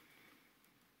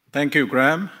Thank you,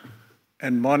 Graham.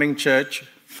 And morning, church.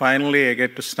 Finally, I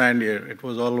get to stand here. It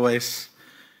was always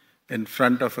in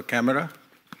front of a camera.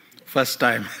 First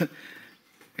time.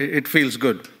 It feels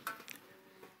good.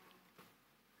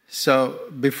 So,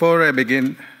 before I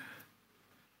begin,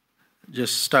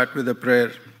 just start with a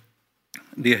prayer.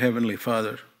 Dear Heavenly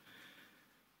Father,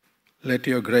 let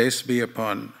your grace be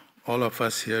upon all of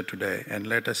us here today, and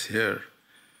let us hear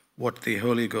what the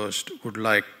Holy Ghost would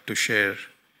like to share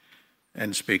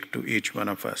and speak to each one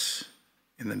of us.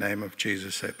 In the name of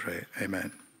Jesus, I pray.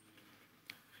 Amen.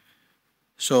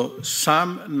 So,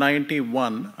 Psalm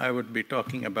 91, I would be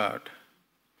talking about.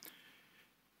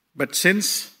 But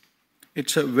since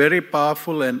it's a very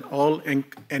powerful and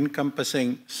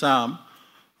all-encompassing psalm,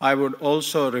 I would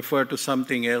also refer to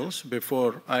something else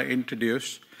before I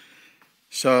introduce.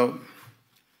 So,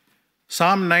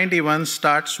 Psalm 91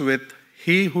 starts with,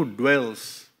 "He who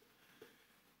dwells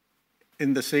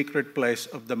in the secret place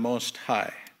of the Most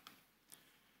High."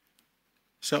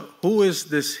 So, who is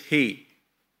this He?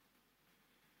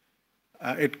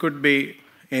 It could be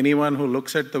anyone who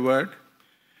looks at the word.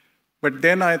 But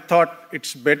then I thought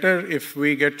it's better if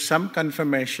we get some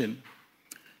confirmation.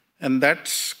 And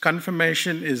that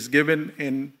confirmation is given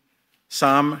in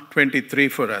Psalm 23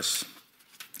 for us.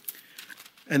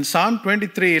 In Psalm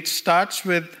 23, it starts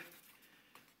with,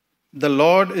 "The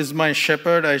Lord is my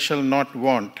shepherd, I shall not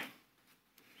want.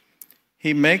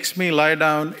 He makes me lie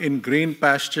down in green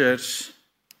pastures.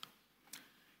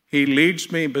 He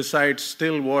leads me beside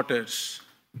still waters.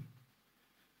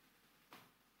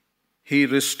 He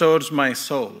restores my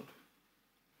soul."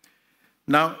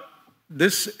 Now,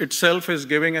 this itself is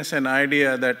giving us an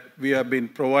idea that we have been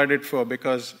provided for,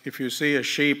 because if you see, a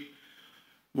sheep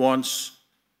wants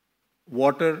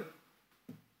water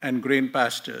and green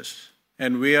pastures,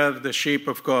 and we are the sheep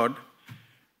of God,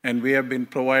 and we have been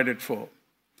provided for.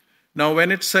 Now,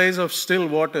 when it says of still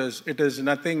waters, it is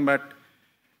nothing but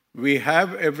we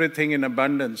have everything in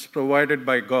abundance provided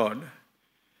by God,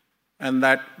 and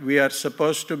that we are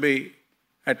supposed to be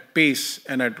at peace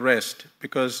and at rest,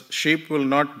 because sheep will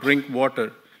not drink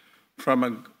water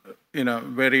from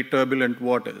very turbulent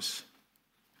waters.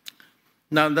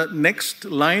 Now, the next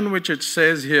line which it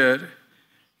says here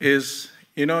is,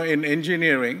 in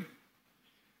engineering,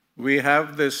 we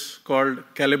have this called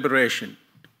calibration.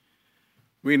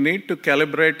 We need to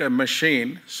calibrate a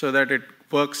machine so that it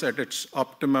works at its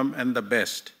optimum and the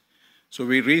best. So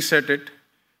we reset it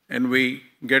and we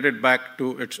get it back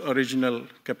to its original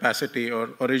capacity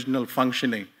or original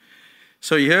functioning.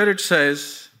 So here it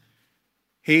says,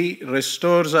 He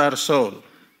restores our soul.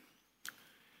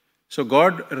 So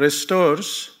God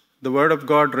restores, the Word of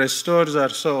God restores our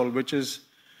soul, which is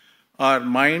our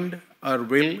mind, our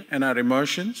will, and our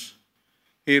emotions.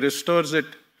 He restores it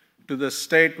to the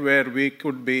state where we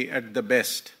could be at the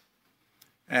best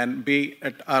and be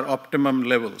at our optimum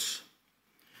levels.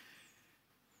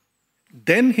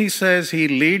 Then he says, He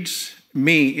leads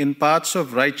me in paths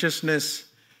of righteousness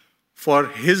for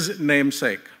His name's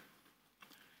sake.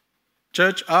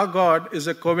 Church, our God is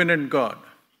a covenant God.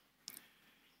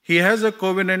 He has a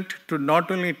covenant to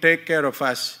not only take care of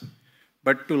us,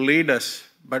 but to lead us,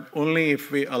 but only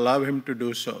if we allow Him to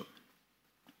do so.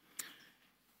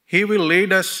 He will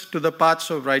lead us to the paths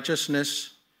of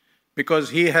righteousness because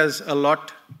He has a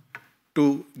lot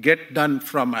to get done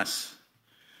from us.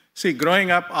 See,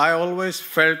 growing up, I always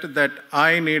felt that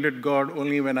I needed God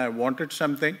only when I wanted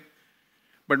something.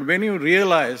 But when you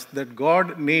realize that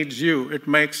God needs you, it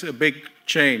makes a big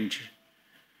change.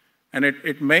 And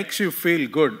it makes you feel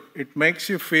good. It makes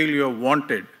you feel you're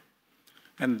wanted.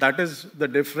 And that is the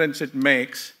difference it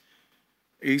makes.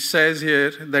 He says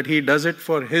here that He does it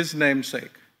for His name's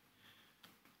sake.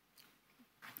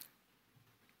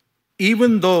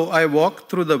 "Even though I walk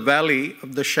through the valley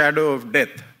of the shadow of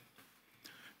death."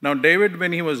 Now, David,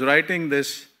 when he was writing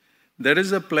this, there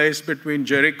is a place between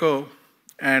Jericho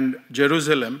and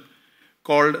Jerusalem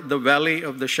called the Valley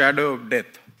of the Shadow of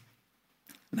Death.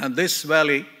 Now, this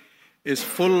valley is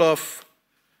full of,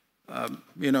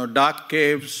 dark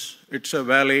caves. It's a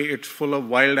valley. It's full of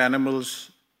wild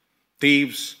animals,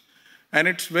 thieves, and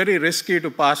it's very risky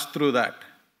to pass through that.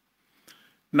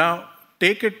 Now,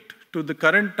 take it to the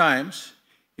current times.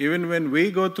 Even when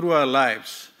we go through our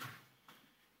lives,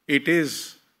 it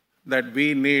is that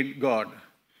we need God.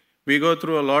 We go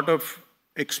through a lot of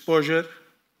exposure,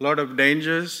 a lot of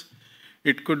dangers.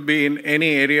 It could be in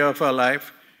any area of our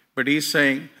life, but He's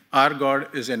saying our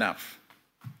God is enough.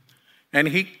 And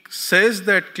He says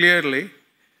that clearly,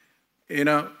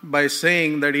 by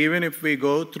saying that even if we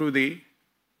go through the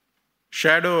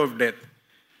shadow of death,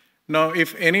 Now,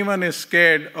 if anyone is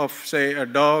scared of, say, a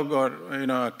dog or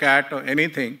a cat or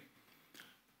anything,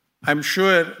 I'm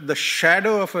sure the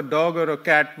shadow of a dog or a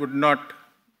cat would not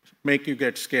make you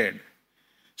get scared.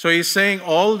 So he's saying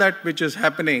all that which is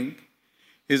happening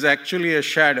is actually a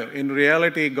shadow. In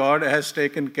reality, God has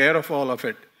taken care of all of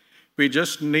it. We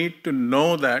just need to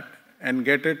know that and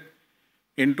get it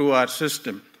into our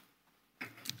system.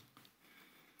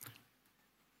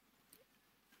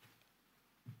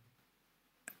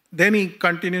 Then he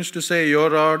continues to say, your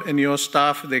rod and your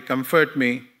staff, they comfort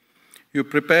me. You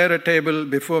prepare a table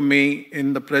before me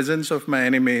in the presence of my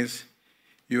enemies.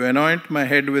 You anoint my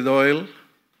head with oil.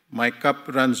 My cup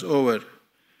runs over.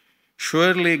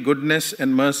 Surely goodness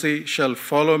and mercy shall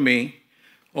follow me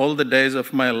all the days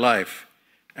of my life,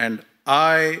 and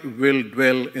I will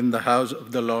dwell in the house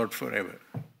of the Lord forever.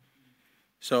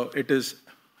 So it is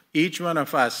each one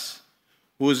of us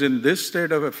who's in this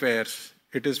state of affairs.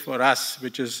 It is for us,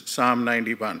 which is Psalm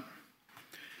 91.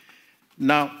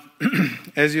 Now,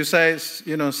 as you say,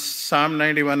 Psalm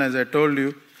 91, as I told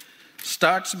you,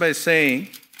 starts by saying,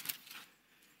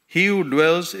 he who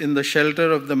dwells in the shelter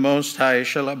of the Most High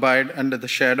shall abide under the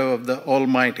shadow of the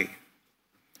Almighty.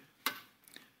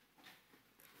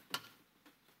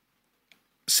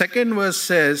 Second verse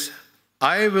says,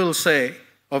 I will say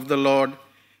of the Lord,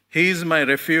 he is my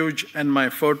refuge and my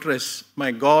fortress,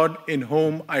 my God in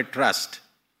whom I trust.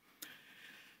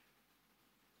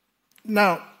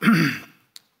 Now,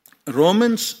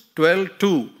 Romans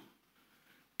 12:2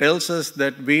 tells us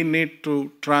that we need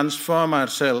to transform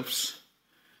ourselves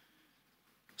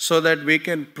so that we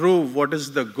can prove what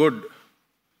is the good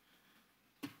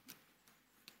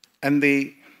and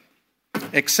the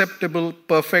acceptable,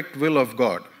 perfect will of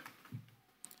God.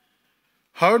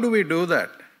 How do we do that?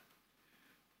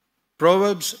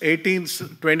 Proverbs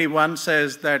 18:21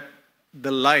 says that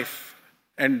the life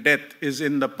and death is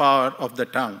in the power of the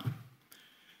tongue.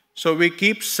 So we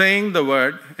keep saying the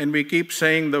word and we keep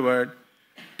saying the word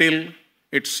till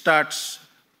it starts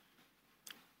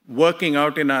working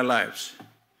out in our lives.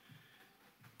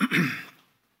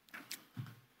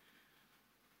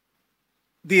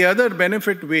 The other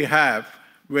benefit we have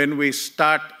when we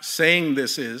start saying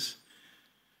this is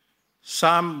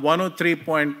Psalm 103,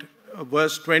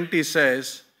 verse 20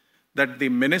 says that the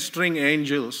ministering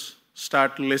angels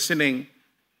start listening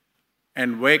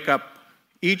and wake up.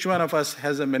 Each one of us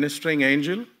has a ministering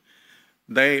angel.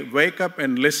 They wake up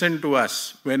and listen to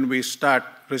us when we start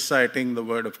reciting the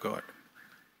Word of God.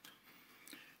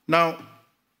 Now,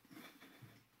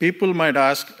 people might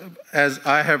ask, as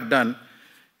I have done,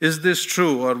 is this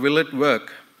true or will it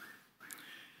work?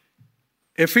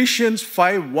 Ephesians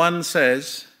 5:1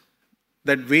 says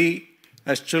that we,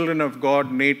 as children of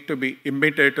God, need to be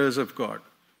imitators of God,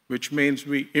 which means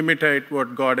we imitate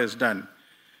what God has done.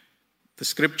 The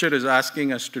scripture is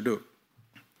asking us to do.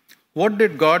 What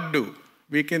did God do?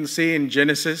 We can see in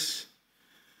Genesis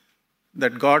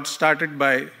that God started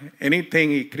by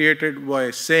anything he created by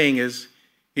saying is,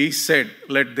 he said,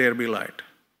 let there be light.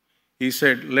 He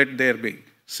said, let there be.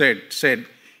 Said.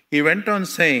 He went on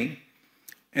saying,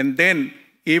 and then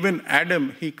even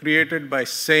Adam he created by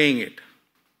saying it.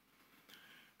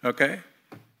 Okay?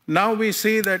 Now we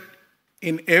see that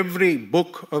in every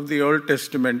book of the Old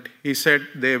Testament, he said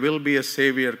there will be a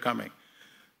Savior coming.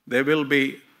 There will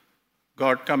be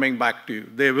God coming back to you.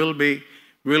 There will be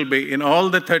in all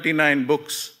the 39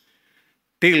 books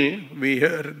till we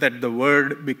hear that the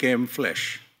Word became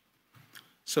flesh.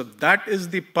 So that is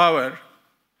the power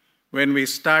when we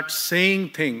start saying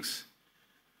things.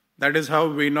 That is how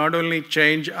we not only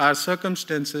change our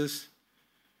circumstances,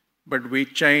 but we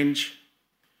change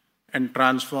and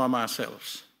transform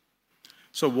ourselves.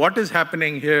 So what is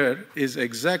happening here is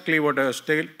exactly what I was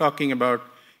talking about,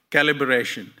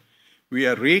 calibration. We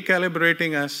are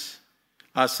recalibrating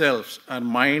ourselves, our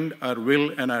mind, our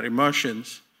will, and our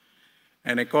emotions,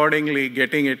 and accordingly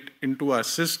getting it into our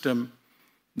system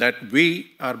that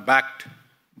we are backed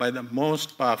by the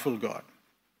most powerful God.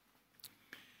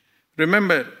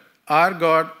 Remember, our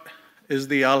God is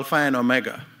the Alpha and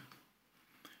Omega.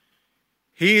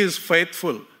 He is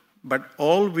faithful, but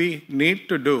all we need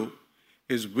to do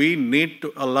is we need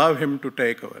to allow him to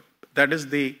take over. That is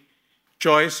the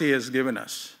choice he has given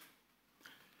us.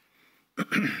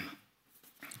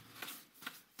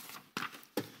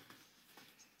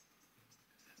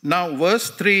 Now, verse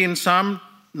 3 in Psalm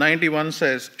 91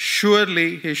 says,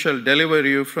 surely he shall deliver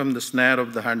you from the snare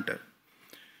of the hunter.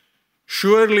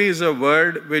 Surely is a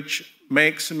word which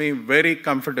makes me very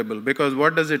comfortable, because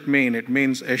what does it mean? It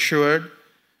means assured,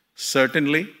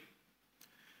 certainly.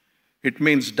 It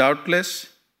means doubtless,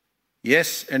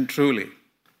 yes, and truly.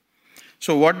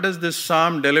 So what does this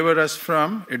psalm deliver us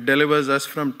from? It delivers us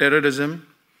from terrorism,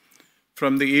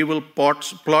 from the evil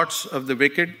plots of the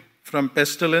wicked, from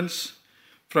pestilence,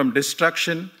 from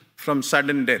destruction, from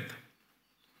sudden death.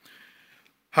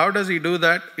 How does he do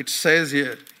that? It says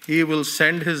here, he will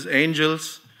send his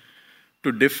angels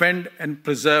to defend and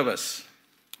preserve us.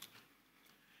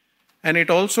 And it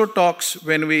also talks,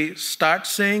 when we start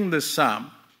saying this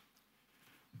psalm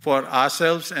for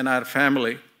ourselves and our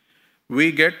family,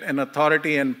 we get an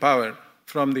authority and power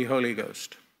from the Holy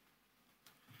Ghost.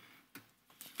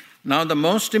 Now, the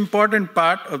most important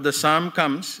part of the psalm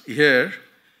comes here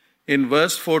in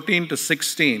verse 14 to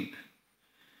 16.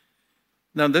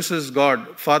 Now, this is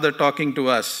God, Father, talking to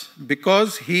us.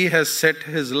 Because he has set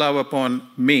his love upon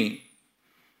me,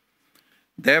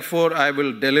 therefore I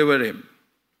will deliver him.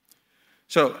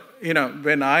 So,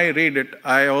 when I read it,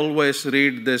 I always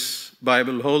read this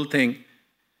Bible, whole thing,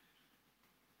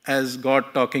 as God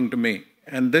talking to me.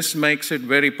 And this makes it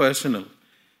very personal.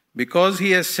 Because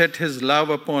he has set his love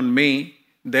upon me,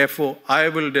 therefore I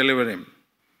will deliver him.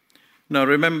 Now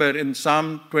remember, in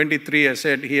Psalm 23, I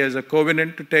said he has a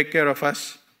covenant to take care of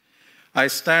us. I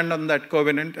stand on that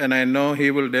covenant and I know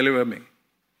he will deliver me.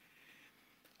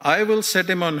 I will set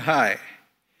him on high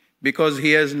because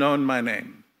he has known my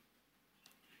name.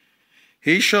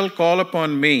 He shall call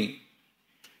upon me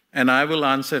and I will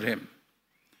answer him.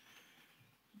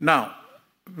 Now,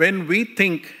 when we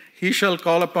think he shall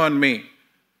call upon me,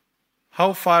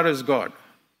 how far is God?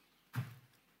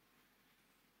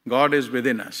 God is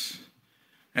within us.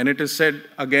 And it is said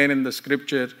again in the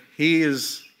scripture, he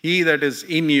that is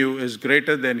in you is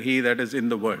greater than he that is in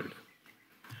the world.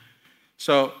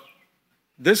 So,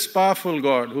 this powerful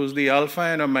God, who is the Alpha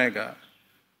and Omega,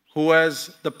 who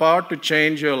has the power to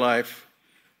change your life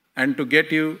and to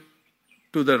get you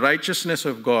to the righteousness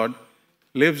of God,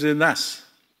 lives in us.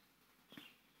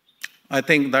 I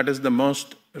think that is the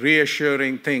most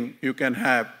reassuring thing you can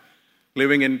have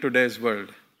living in today's world.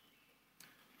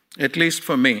 At least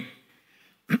for me.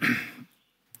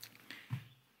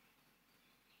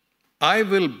 I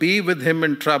will be with him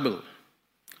in trouble,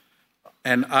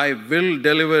 and I will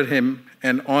deliver him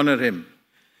and honor him.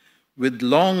 With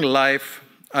long life,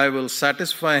 I will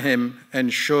satisfy him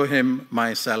and show him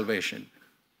my salvation.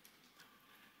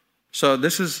 So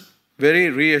this is very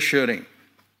reassuring.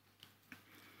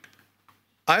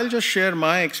 I'll just share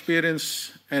my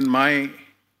experience and my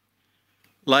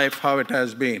life, how it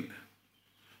has been.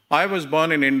 I was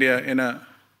born in India in a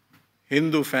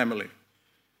Hindu family.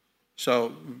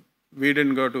 So we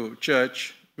didn't go to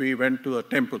church, we went to a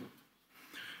temple.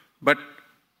 But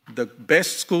the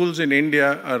best schools in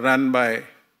India are run by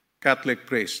Catholic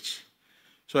priests.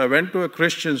 So I went to a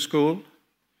Christian school,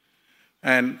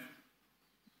 and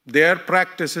their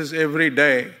practices every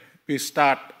day, we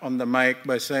start on the mic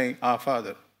by saying, Our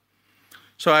Father.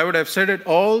 So I would have said it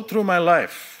all through my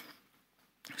life,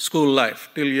 school life,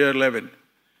 till year 11.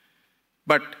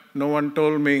 But no one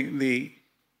told me the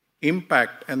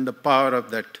impact and the power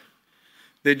of that.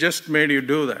 They just made you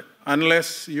do that,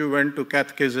 unless you went to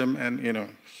catechism and,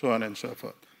 so on and so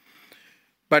forth.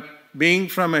 But being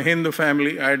from a Hindu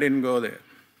family, I didn't go there.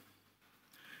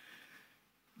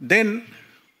 Then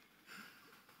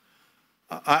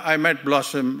I met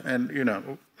Blossom,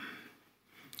 and,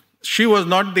 she was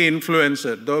not the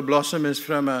influencer. Though Blossom is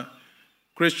from a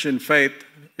Christian faith,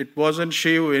 it wasn't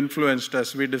she who influenced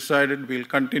us. We decided we'll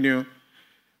continue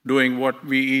doing what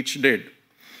we each did.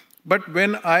 But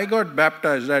when I got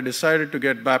baptized, I decided to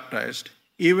get baptized.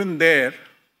 Even there,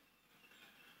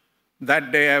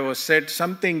 that day I was said,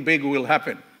 something big will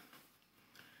happen.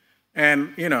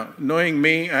 And, knowing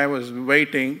me, I was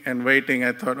waiting and waiting.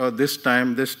 I thought, this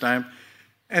time.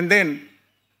 And then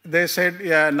they said,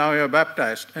 now you're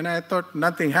baptized. And I thought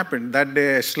nothing happened. That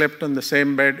day I slept on the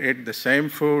same bed, ate the same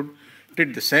food,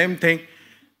 did the same thing.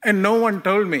 And no one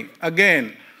told me.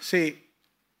 Again, see,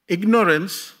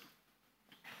 ignorance.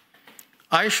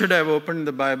 I should have opened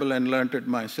the Bible and learnt it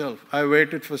myself. I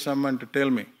waited for someone to tell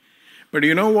me. But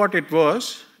you know what it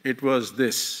was? It was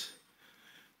this.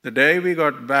 The day I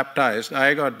got baptized,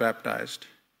 I got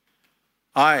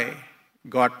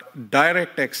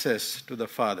direct access to the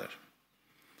Father.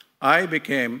 I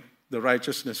became the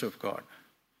righteousness of God.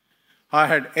 I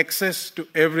had access to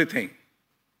everything.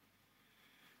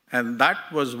 And that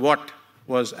was what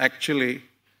was actually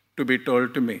to be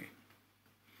told to me.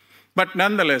 But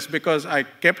nonetheless, because I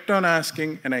kept on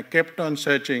asking and I kept on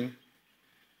searching,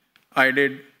 I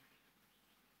did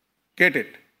get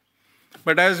it.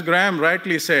 But as Graham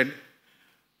rightly said,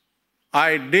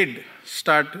 I did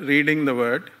start reading the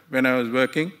Word when I was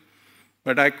working,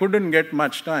 but I couldn't get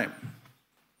much time.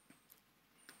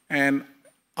 And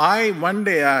I one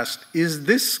day asked, is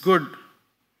this good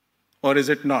or is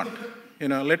it not?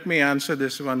 Let me answer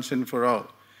this once and for all.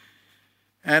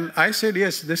 And I said,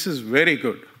 yes, this is very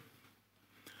good.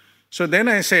 So then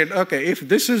I said, okay, if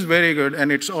this is very good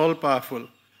and it's all powerful,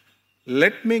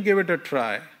 let me give it a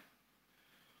try.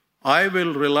 I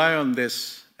will rely on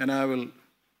this and I will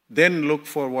then look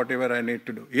for whatever I need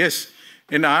to do. Yes,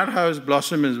 in our house,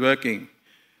 Blossom is working.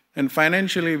 And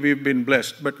financially, we've been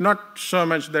blessed, but not so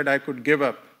much that I could give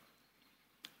up.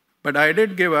 But I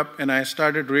did give up, and I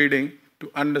started reading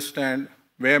to understand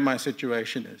where my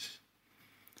situation is.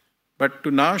 But to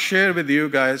now share with you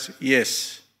guys,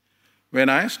 yes, when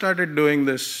I started doing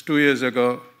this 2 years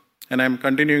ago, and I'm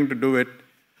continuing to do it,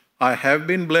 I have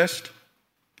been blessed.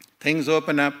 Things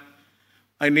open up.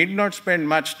 I need not spend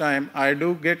much time. I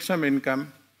do get some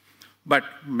income, but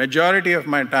majority of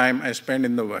my time I spend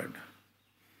in the Word.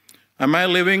 Am I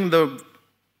living the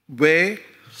way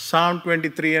Psalm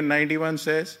 23 and 91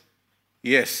 says?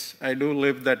 Yes, I do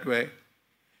live that way.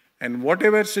 And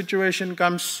whatever situation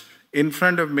comes in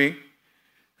front of me,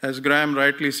 as Graham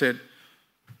rightly said,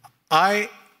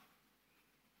 I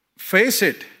face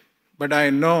it, but I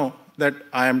know that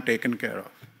I am taken care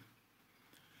of.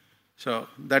 So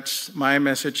that's my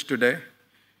message today.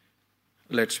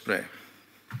 Let's pray.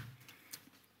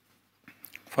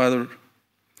 Father,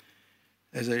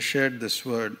 as I shared this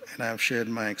word and I've shared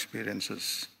my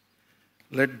experiences,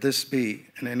 let this be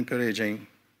an encouraging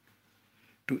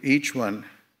to each one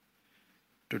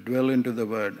to dwell into the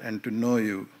word and to know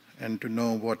you and to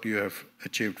know what you have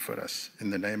achieved for us. In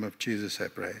the name of Jesus I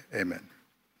pray. Amen.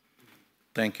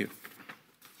 Thank you.